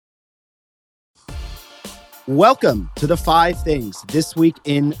Welcome to the 5 Things This Week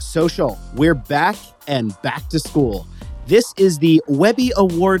in Social. We're back and back to school. This is the Webby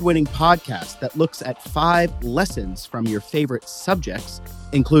Award-winning podcast that looks at 5 lessons from your favorite subjects,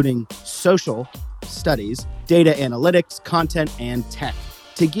 including social, studies, data analytics, content, and tech,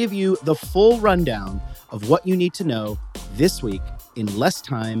 to give you the full rundown of what you need to know this week in less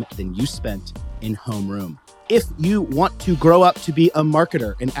time than you spent in homeroom. If you want to grow up to be a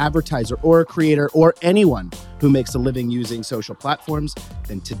marketer, an advertiser, or a creator, or anyone who makes a living using social platforms,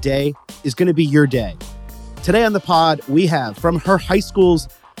 then today is going to be your day. Today on the pod, we have from her high school's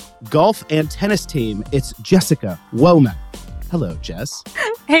golf and tennis team, it's Jessica Womack. Hello, Jess.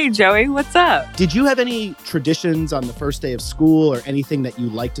 Hey, Joey. What's up? Did you have any traditions on the first day of school or anything that you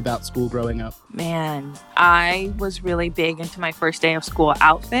liked about school growing up? Man, I was really big into my first day of school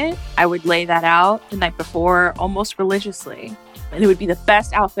outfit. I would lay that out the night before almost religiously. And it would be the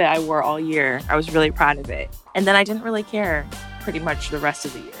best outfit I wore all year. I was really proud of it. And then I didn't really care pretty much the rest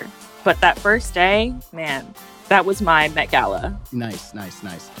of the year. But that first day, man, that was my Met Gala. Nice.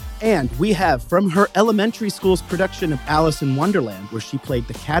 And we have from her elementary school's production of Alice in Wonderland, where she played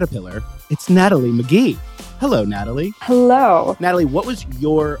the caterpillar, it's Natalie McGee. Hello, Natalie. Hello. Natalie, what was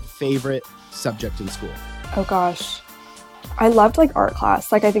your favorite subject in school? Oh gosh. I loved art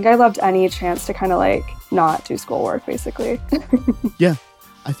class. I think I loved any chance to kind of not do schoolwork, basically. Yeah,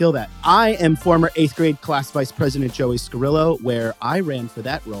 I feel that. I am former 8th grade class vice president Joey Scarillo, where I ran for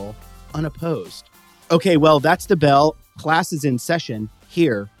that role unopposed. Okay, well, that's the bell. Class is in session.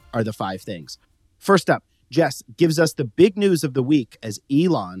 Here are the 5 things. First up, Jess gives us the big news of the week as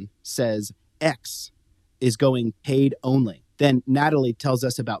Elon says X is going paid only. Then Natalie tells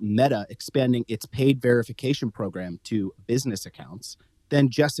us about Meta expanding its paid verification program to business accounts. Then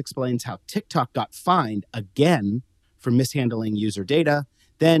Jess explains how TikTok got fined again for mishandling user data.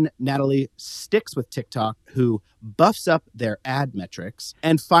 Then Natalie sticks with TikTok, who buffs up their ad metrics.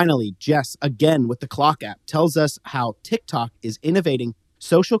 And finally, Jess, again with the Clock app, tells us how TikTok is innovating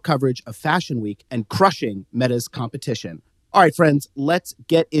social coverage of Fashion Week and crushing Meta's competition. All right, friends, let's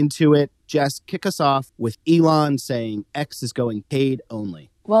get into it. Jess, kick us off with Elon saying X is going paid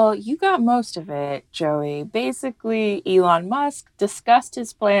only. Well, you got most of it, Joey. Basically, Elon Musk discussed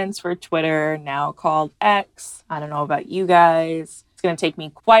his plans for Twitter, now called X. I don't know about you guys. It's going to take me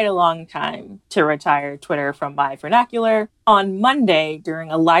quite a long time to retire Twitter from my vernacular. On Monday,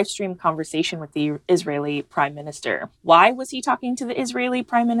 during a live stream conversation with the Israeli Prime Minister. Why was he talking to the Israeli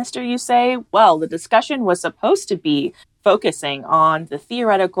Prime Minister, you say? Well, the discussion was supposed to be focusing on the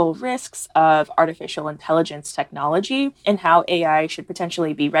theoretical risks of artificial intelligence technology and how AI should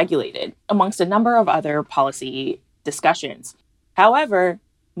potentially be regulated, amongst a number of other policy discussions. However,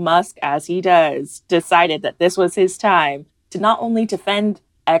 Musk, as he does, decided that this was his time to not only defend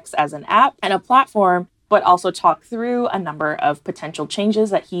X as an app and a platform, but also talk through a number of potential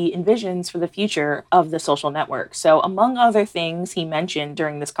changes that he envisions for the future of the social network. So among other things, he mentioned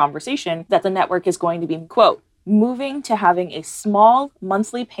during this conversation that the network is going to be, quote, moving to having a small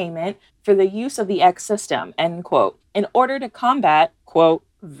monthly payment for the use of the X system, end quote, in order to combat, quote,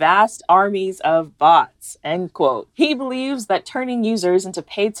 vast armies of bots, end quote. He believes that turning users into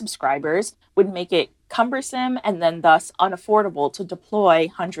paid subscribers would make it cumbersome and then thus unaffordable to deploy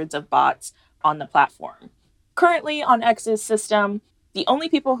hundreds of bots on the platform. Currently on X's system, the only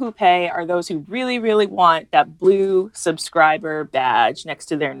people who pay are those who really, really want that blue subscriber badge next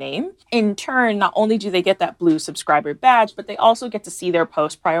to their name. In turn, not only do they get that blue subscriber badge, but they also get to see their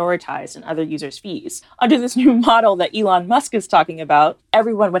post prioritized in other users' feeds. Under this new model that Elon Musk is talking about,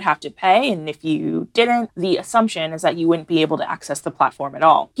 everyone would have to pay, and if you didn't, the assumption is that you wouldn't be able to access the platform at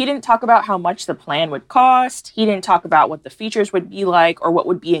all. He didn't talk about how much the plan would cost. He didn't talk about what the features would be like or what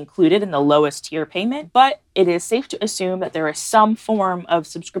would be included in the lowest tier payment, but it is safe to assume that there is some form of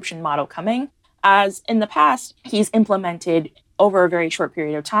subscription model coming, as in the past, he's implemented over a very short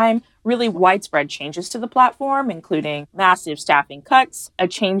period of time really widespread changes to the platform, including massive staffing cuts, a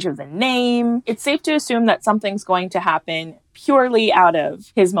change of the name. It's safe to assume that something's going to happen purely out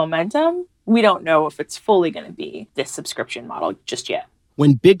of his momentum. We don't know if it's fully going to be this subscription model just yet.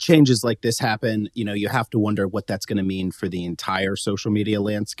 When big changes like this happen, you have to wonder what that's going to mean for the entire social media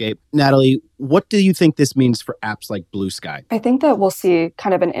landscape. Natalie, what do you think this means for apps like Blue Sky? I think that we'll see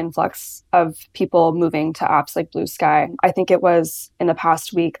kind of an influx of people moving to apps like Blue Sky. I think it was in the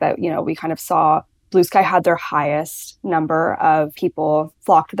past week that, we kind of saw Blue Sky had their highest number of people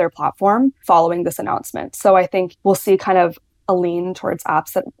flock to their platform following this announcement. So I think we'll see kind of a lean towards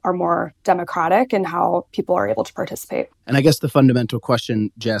apps that are more democratic in how people are able to participate. And I guess the fundamental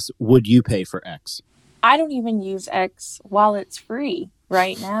question, Jess, would you pay for X? I don't even use X while it's free.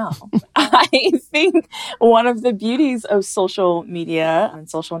 right now. I think one of the beauties of social media and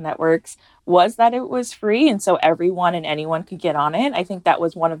social networks was that it was free. And so everyone and anyone could get on it. I think that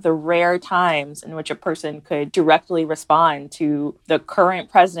was one of the rare times in which a person could directly respond to the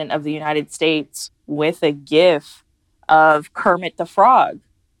current president of the United States with a GIF of Kermit the Frog.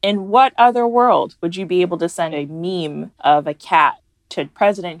 In what other world would you be able to send a meme of a cat to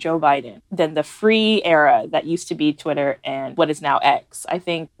President Joe Biden than the free era that used to be Twitter and what is now X? I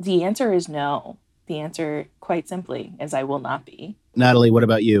think the answer is no. The answer, quite simply, is I will not be. Natalie, what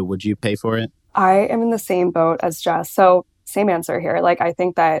about you? Would you pay for it? I am in the same boat as Jess. So same answer here. Like, I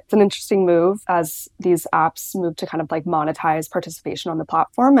think that it's an interesting move as these apps move to kind of like monetize participation on the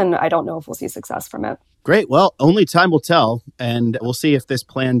platform. And I don't know if we'll see success from it. Great. Well, only time will tell. And we'll see if this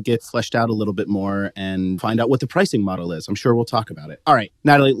plan gets fleshed out a little bit more and find out what the pricing model is. I'm sure we'll talk about it. All right,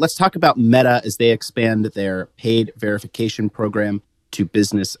 Natalie, let's talk about Meta as they expand their paid verification program to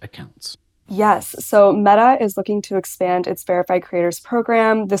business accounts. Yes. So Meta is looking to expand its Verified Creators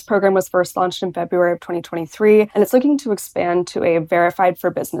program. This program was first launched in February of 2023, and it's looking to expand to a Verified for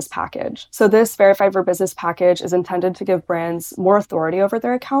Business package. So this Verified for Business package is intended to give brands more authority over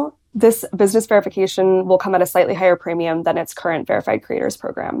their account. This business verification will come at a slightly higher premium than its current Verified Creators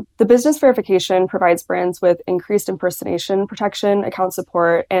program. The business verification provides brands with increased impersonation protection, account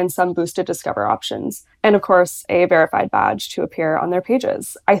support, and some boosted discover options. And of course, a verified badge to appear on their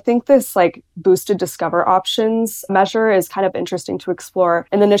pages. I think this boosted discover options measure is kind of interesting to explore.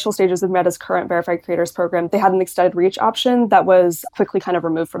 In the initial stages of Meta's current Verified Creators program, they had an extended reach option that was quickly kind of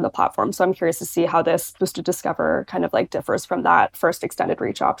removed from the platform. So I'm curious to see how this boosted discover kind of differs from that first extended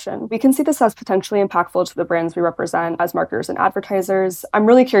reach option. We can see this as potentially impactful to the brands we represent as marketers and advertisers. I'm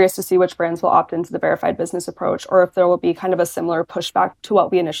really curious to see which brands will opt into the verified business approach, or if there will be kind of a similar pushback to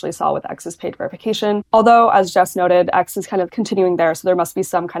what we initially saw with X's paid verification. Although, as Jess noted, X is kind of continuing there, so there must be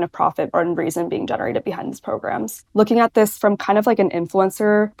some kind of profit or reason being generated behind these programs. Looking at this from kind of an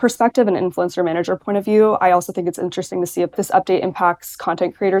influencer perspective, an influencer manager point of view, I also think it's interesting to see if this update impacts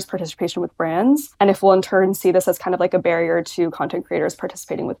content creators' participation with brands, and if we'll in turn see this as kind of a barrier to content creators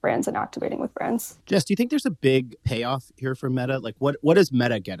participating with brands and activating with brands. Jess, do you think there's a big payoff here for Meta? What does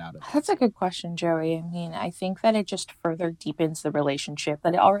Meta get out of it? That's a good question, Joey. I mean, I think that it just further deepens the relationship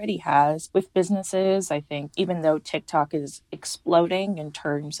that it already has with businesses. I think even though TikTok is exploding in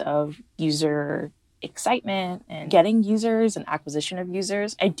terms of user excitement and getting users and acquisition of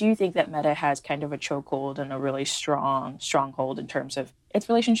users, I do think that Meta has kind of a chokehold and a really stronghold in terms of its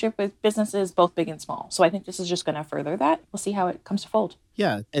relationship with businesses, both big and small. So I think this is just going to further that. We'll see how it comes to fold.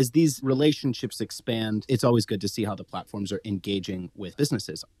 Yeah, as these relationships expand, it's always good to see how the platforms are engaging with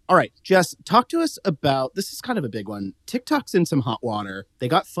businesses. All right, Jess, talk to us about, this is kind of a big one. TikTok's in some hot water. They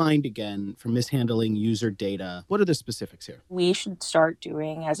got fined again for mishandling user data. What are the specifics here? We should start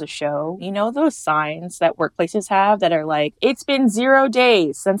doing as a show, those signs that workplaces have that are it's been 0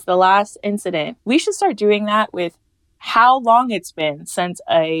 days since the last incident. We should start doing that with how long it's been since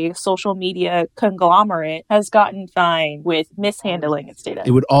a social media conglomerate has gotten fined with mishandling its data.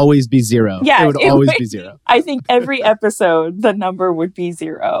 It would always be 0. Yeah, it would always be 0. I think every episode, the number would be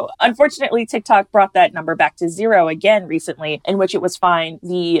 0. Unfortunately, TikTok brought that number back to 0 again recently, in which it was fined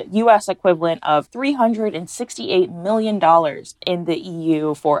the US equivalent of $368 million in the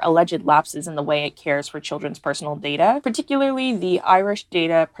EU for alleged lapses in the way it cares for children's personal data. Particularly, the Irish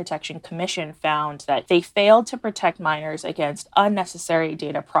Data Protection Commission found that they failed to protect minors against unnecessary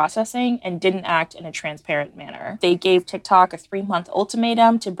data processing and didn't act in a transparent manner. They gave TikTok a 3-month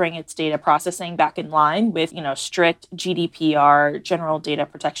ultimatum to bring its data processing back in line with, strict GDPR, General Data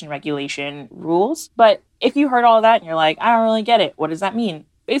Protection Regulation rules. But if you heard all that and you're like, I don't really get it, what does that mean?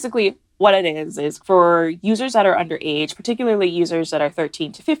 Basically, what it is for users that are underage, particularly users that are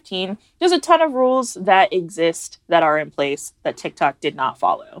 13 to 15, there's a ton of rules that exist that are in place that TikTok did not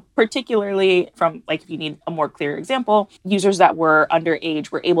follow. Particularly from, if you need a more clear example, users that were underage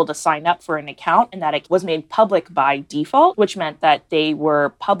were able to sign up for an account and that it was made public by default, which meant that they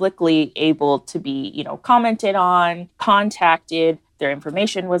were publicly able to be, commented on, contacted, their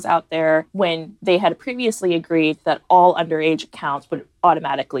information was out there, when they had previously agreed that all underage accounts would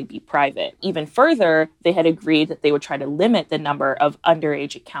automatically be private. Even further, they had agreed that they would try to limit the number of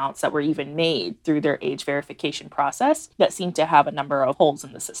underage accounts that were even made through their age verification process that seemed to have a number of holes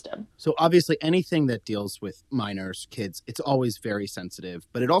in the system. So obviously anything that deals with minors, kids, it's always very sensitive,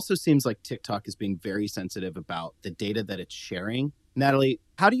 but it also seems like TikTok is being very sensitive about the data that it's sharing. Natalie,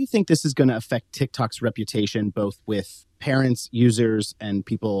 how do you think this is going to affect TikTok's reputation, both with parents, users, and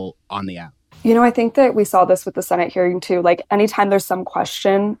people on the app? I think that we saw this with the Senate hearing too. Like anytime there's some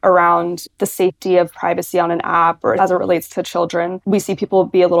question around the safety of privacy on an app or as it relates to children, we see people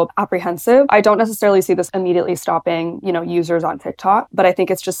be a little apprehensive. I don't necessarily see this immediately stopping, users on TikTok, but I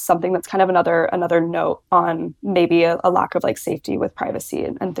think it's just something that's kind of another note on maybe a lack of like safety with privacy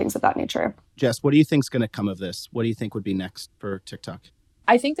and things of that nature. Jess, what do you think is going to come of this? What do you think would be next for TikTok?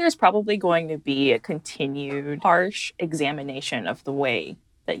 I think there's probably going to be a continued harsh examination of the way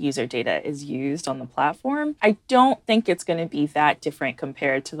that user data is used on the platform. I don't think it's going to be that different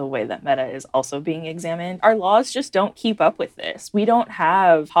compared to the way that Meta is also being examined. Our laws just don't keep up with this. We don't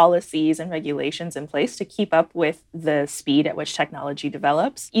have policies and regulations in place to keep up with the speed at which technology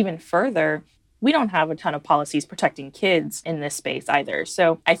develops. Even further, we don't have a ton of policies protecting kids in this space either.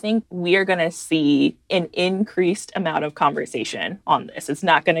 So I think we are going to see an increased amount of conversation on this. It's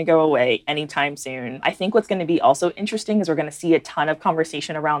not going to go away anytime soon. I think what's going to be also interesting is we're going to see a ton of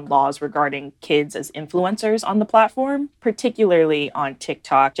conversation around laws regarding kids as influencers on the platform, particularly on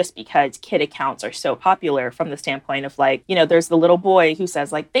TikTok, just because kid accounts are so popular from the standpoint of like, there's the little boy who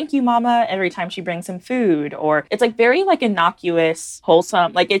says like, "Thank you, mama," every time she brings him food, or it's like very like innocuous,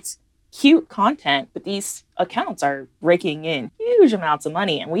 wholesome, like it's cute content, but these accounts are raking in huge amounts of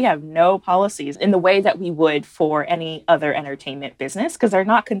money, and we have no policies in the way that we would for any other entertainment business because they're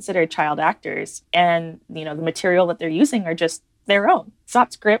not considered child actors, and the material that they're using are just their own. It's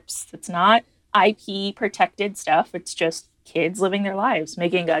not scripts, it's not IP protected stuff, it's just kids living their lives,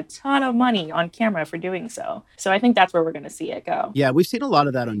 making a ton of money on camera for doing so. So I think that's where we're going to see it go. Yeah, we've seen a lot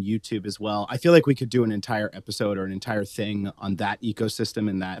of that on YouTube as well. I feel like we could do an entire episode or an entire thing on that ecosystem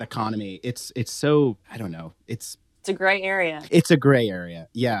and that economy. It's so, I don't know. It's a gray area. It's a gray area.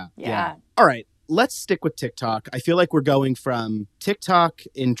 Yeah. All right. Let's stick with TikTok. I feel like we're going from TikTok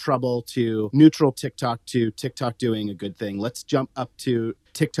in trouble to neutral TikTok to TikTok doing a good thing. Let's jump up to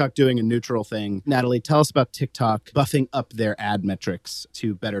TikTok doing a neutral thing. Natalie, tell us about TikTok buffing up their ad metrics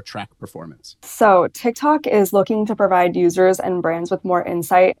to better track performance. So TikTok is looking to provide users and brands with more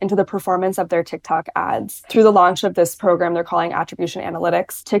insight into the performance of their TikTok ads. Through the launch of this program they're calling Attribution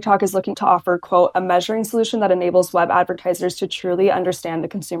Analytics, TikTok is looking to offer, quote, a measuring solution that enables web advertisers to truly understand the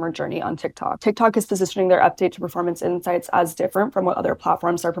consumer journey on TikTok. TikTok is positioning their update to performance insights as different from what other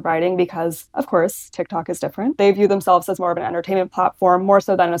platforms are providing because, of course, TikTok is different. They view themselves as more of an entertainment platform, more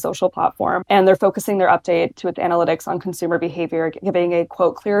so than a social platform. And they're focusing their update to its analytics on consumer behavior, giving a,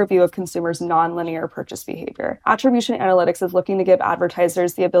 quote, clearer view of consumers' non-linear purchase behavior. Attribution Analytics is looking to give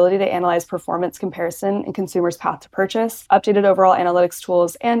advertisers the ability to analyze performance comparison in consumers' path to purchase, updated overall analytics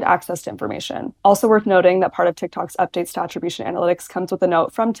tools, and access to information. Also worth noting that part of TikTok's updates to Attribution Analytics comes with a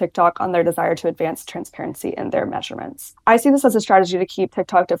note from TikTok on their desire to advance transparency in their measurements. I see this as a strategy to keep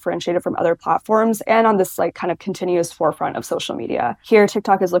TikTok differentiated from other platforms and on this like kind of continuous forefront of social media. Here,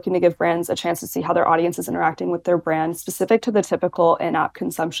 TikTok is looking to give brands a chance to see how their audience is interacting with their brand specific to the typical in-app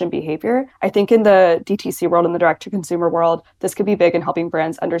consumption behavior. I think in the DTC world and the direct-to-consumer world, this could be big in helping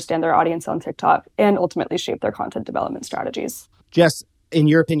brands understand their audience on TikTok and ultimately shape their content development strategies. Jess, in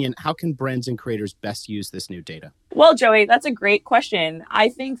your opinion, how can brands and creators best use this new data? Well, Joey, that's a great question. I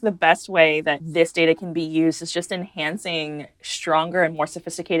think the best way that this data can be used is just enhancing stronger and more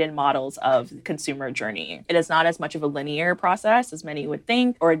sophisticated models of the consumer journey. It is not as much of a linear process as many would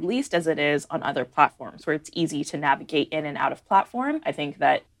think, or at least as it is on other platforms where it's easy to navigate in and out of platform. I think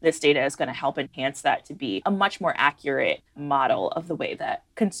that this data is going to help enhance that to be a much more accurate model of the way that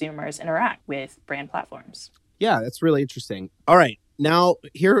consumers interact with brand platforms. Yeah, that's really interesting. All right. Now,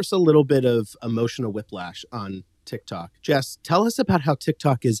 here's a little bit of emotional whiplash on TikTok. Jess, tell us about how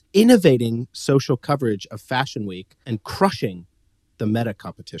TikTok is innovating social coverage of Fashion Week and crushing the Meta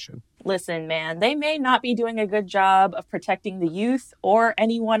competition. Listen, man, they may not be doing a good job of protecting the youth or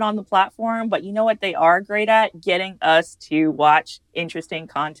anyone on the platform, but you know what they are great at? Getting us to watch interesting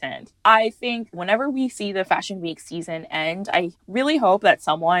content. I think whenever we see the Fashion Week season end, I really hope that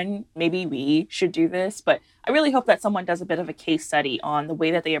someone, maybe we should do this, but I really hope that someone does a bit of a case study on the way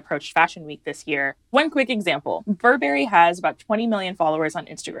that they approached Fashion Week this year. One quick example, Burberry has about 20 million followers on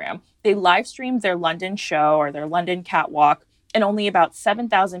Instagram. They live streamed their London show or their London catwalk, and only about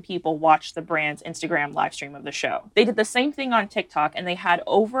 7,000 people watched the brand's Instagram live stream of the show. They did the same thing on TikTok, and they had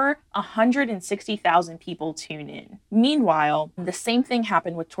over 160,000 people tune in. Meanwhile, the same thing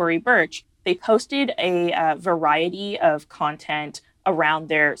happened with Tory Burch. They posted a variety of content around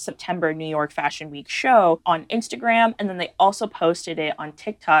their September New York Fashion Week show on Instagram, and then they also posted it on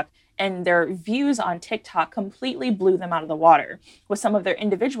TikTok. And their views on TikTok completely blew them out of the water, with some of their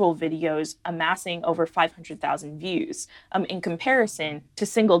individual videos amassing over 500,000 views in comparison to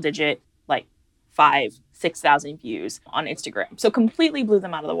single-digit, like 6,000 views on Instagram. So completely blew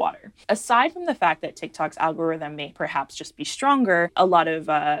them out of the water. Aside from the fact that TikTok's algorithm may perhaps just be stronger, a lot of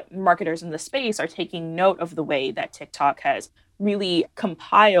marketers in the space are taking note of the way that TikTok has really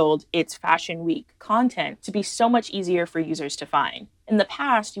compiled its Fashion Week content to be so much easier for users to find. In the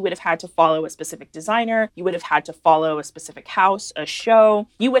past, you would have had to follow a specific designer, you would have had to follow a specific house, a show.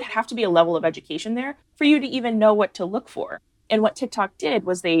 You would have to be a level of education there for you to even know what to look for. And what TikTok did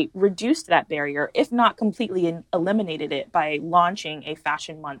was they reduced that barrier, if not completely eliminated it, by launching a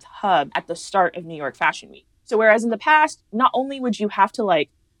Fashion Month hub at the start of New York Fashion Week. So whereas in the past, not only would you have to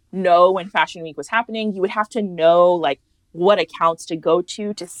know when Fashion Week was happening, you would have to know what accounts to go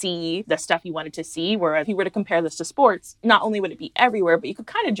to see the stuff you wanted to see. Whereas if you were to compare this to sports, not only would it be everywhere, but you could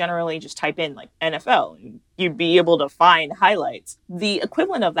kind of generally just type in NFL and you'd be able to find highlights. The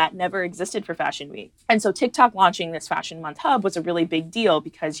equivalent of that never existed for Fashion Week. And so TikTok launching this Fashion Month hub was a really big deal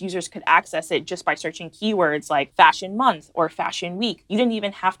because users could access it just by searching keywords like Fashion Month or Fashion Week. You didn't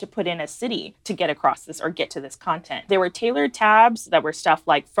even have to put in a city to get across this or get to this content. There were tailored tabs that were stuff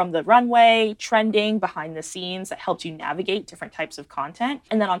like from the runway, trending, behind the scenes that helped you navigate different types of content.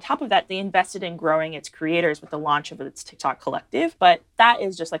 And then on top of that, they invested in growing its creators with the launch of its TikTok collective. But that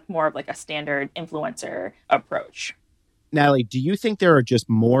is just more of a standard influencer approach. Natalie, do you think there are just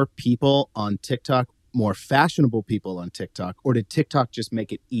more people on TikTok, more fashionable people on TikTok, or did TikTok just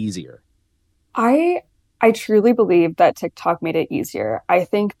make it easier? I truly believe that TikTok made it easier. I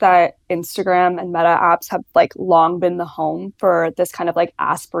think that Instagram and Meta apps have long been the home for this kind of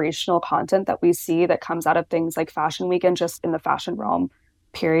aspirational content that we see that comes out of things like Fashion Week and just in the fashion realm,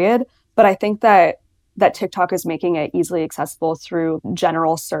 period. But I think that TikTok is making it easily accessible through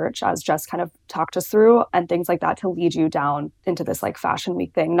general search, as Jess kind of talked us through, and things like that to lead you down into this Fashion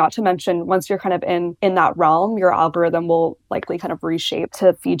Week thing. Not to mention, once you're kind of in that realm, your algorithm will likely kind of reshape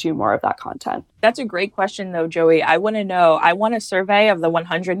to feed you more of that content. That's a great question though, Joey. I want to know, I want a survey of the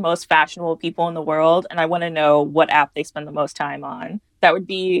 100 most fashionable people in the world, and I want to know what app they spend the most time on. That would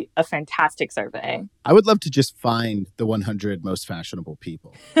be a fantastic survey. I would love to just find the 100 most fashionable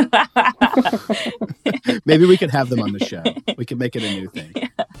people. Maybe we could have them on the show. We could make it a new thing. Yeah.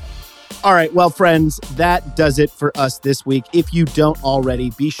 All right. Well, friends, that does it for us this week. If you don't already,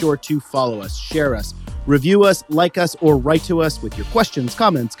 be sure to follow us, share us, review us, like us, or write to us with your questions,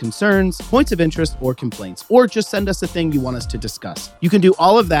 comments, concerns, points of interest, or complaints, or just send us a thing you want us to discuss. You can do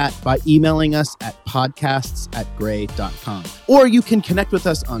all of that by emailing us at podcasts@grey.com. Or you can connect with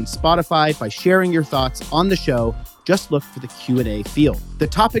us on Spotify by sharing your thoughts on the show. Just look for the Q&A field. The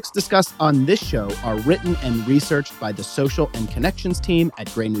topics discussed on this show are written and researched by the Social and Connections team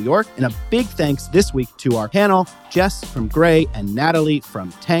at Grey New York. And a big thanks this week to our panel, Jess from Grey and Natalie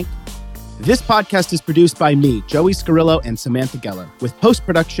from Tank. This podcast is produced by me, Joey Scarillo, and Samantha Geller, with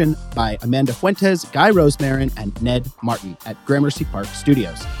post-production by Amanda Fuentes, Guy Rosemarin, and Ned Martin at Gramercy Park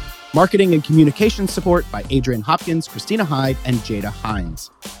Studios. Marketing and communications support by Adrian Hopkins, Christina Hyde, and Jada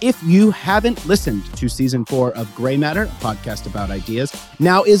Hines. If you haven't listened to Season 4 of Grey Matter, a podcast about ideas,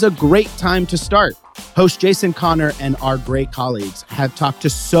 now is a great time to start. Host Jason Connor and our Grey colleagues have talked to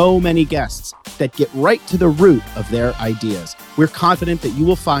so many guests that get right to the root of their ideas. We're confident that you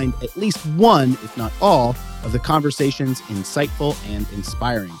will find at least one, if not all, of the conversations insightful and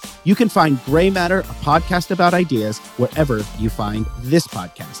inspiring. You can find Grey Matter, a podcast about ideas, wherever you find this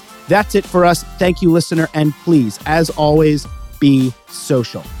podcast. That's it for us. Thank you, listener. And please, as always, be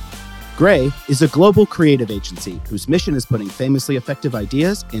social. Grey is a global creative agency whose mission is putting famously effective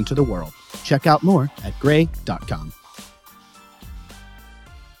ideas into the world. Check out more at grey.com.